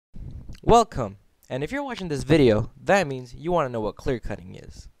Welcome, and if you're watching this video, that means you want to know what clear cutting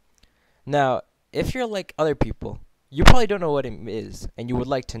is. Now, if you're like other people, you probably don't know what it is, and you would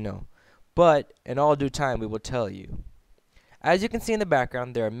like to know, but in all due time we will tell you. As you can see in the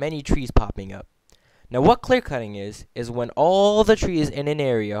background, there are many trees popping up. Now what clear cutting is when all the trees in an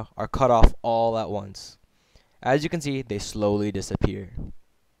area are cut off all at once. As you can see, they slowly disappear.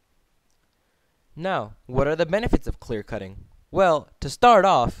 Now, what are the benefits of clear cutting? Well, to start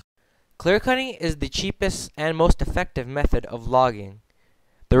off, clear cutting is the cheapest and most effective method of logging.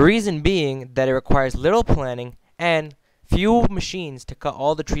 The reason being that it requires little planning and few machines to cut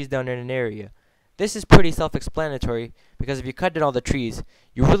all the trees down in an area. This is pretty self-explanatory because if you cut down all the trees,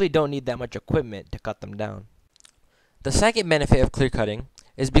 you really don't need that much equipment to cut them down. The second benefit of clear cutting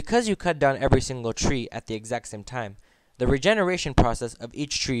is because you cut down every single tree at the exact same time. The regeneration process of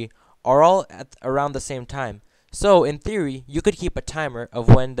each tree are all at around the same time. So, in theory, you could keep a timer of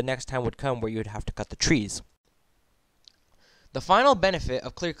when the next time would come where you would have to cut the trees. The final benefit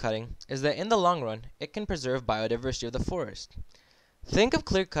of clear cutting is that in the long run, it can preserve biodiversity of the forest. Think of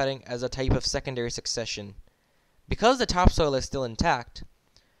clear cutting as a type of secondary succession. Because the topsoil is still intact,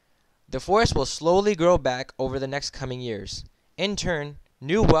 the forest will slowly grow back over the next coming years. In turn,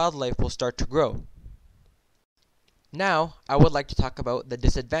 new wildlife will start to grow. Now, I would like to talk about the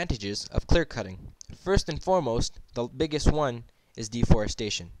disadvantages of clear cutting. First and foremost, the biggest one is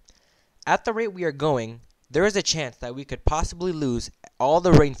deforestation. At the rate we are going, there is a chance that we could possibly lose all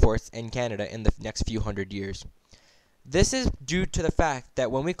the rainforests in Canada in the next few hundred years. This is due to the fact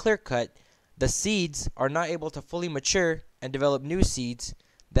that when we clear cut, the seeds are not able to fully mature and develop new seeds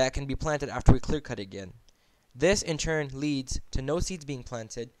that can be planted after we clear cut again. This in turn leads to no seeds being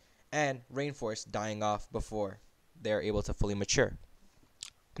planted and rainforests dying off before they are able to fully mature.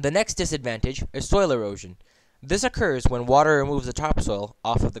 The next disadvantage is soil erosion. This occurs when water removes the topsoil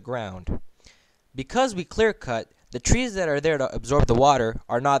off of the ground. Because we clear cut, the trees that are there to absorb the water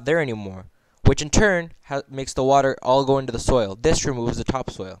are not there anymore, which in turn makes the water all go into the soil. This removes the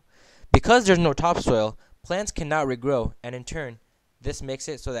topsoil. Because there's no topsoil, plants cannot regrow, and in turn, this makes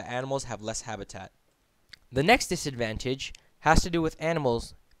it so that animals have less habitat. The next disadvantage has to do with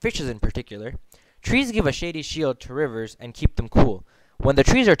animals, fishes in particular. Trees give a shady shield to rivers and keep them cool. When the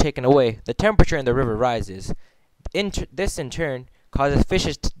trees are taken away, the temperature in the river rises. This in turn causes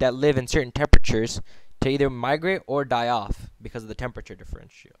fishes that live in certain temperatures to either migrate or die off because of the temperature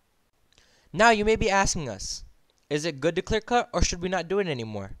differential. Now you may be asking us, is it good to clear cut or should we not do it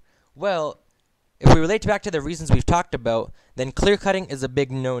anymore? Well, if we relate back to the reasons we've talked about, then clear cutting is a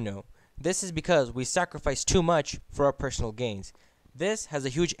big no-no. This is because we sacrifice too much for our personal gains. This has a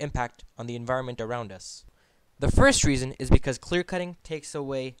huge impact on the environment around us. The first reason is because clear cutting takes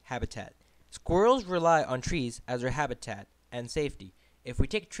away habitat. Squirrels rely on trees as their habitat and safety. If we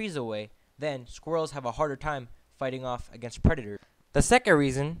take trees away, then squirrels have a harder time fighting off against predators. The second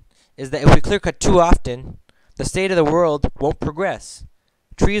reason is that if we clear cut too often, the state of the world won't progress.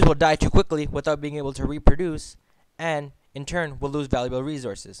 Trees will die too quickly without being able to reproduce, and in turn will lose valuable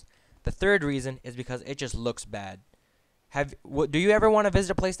resources. The third reason is because it just looks bad. Do you ever want to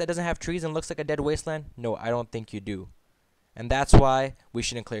visit a place that doesn't have trees and looks like a dead wasteland? No, I don't think you do. And that's why we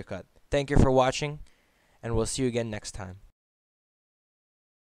shouldn't clear cut. Thank you for watching, and we'll see you again next time.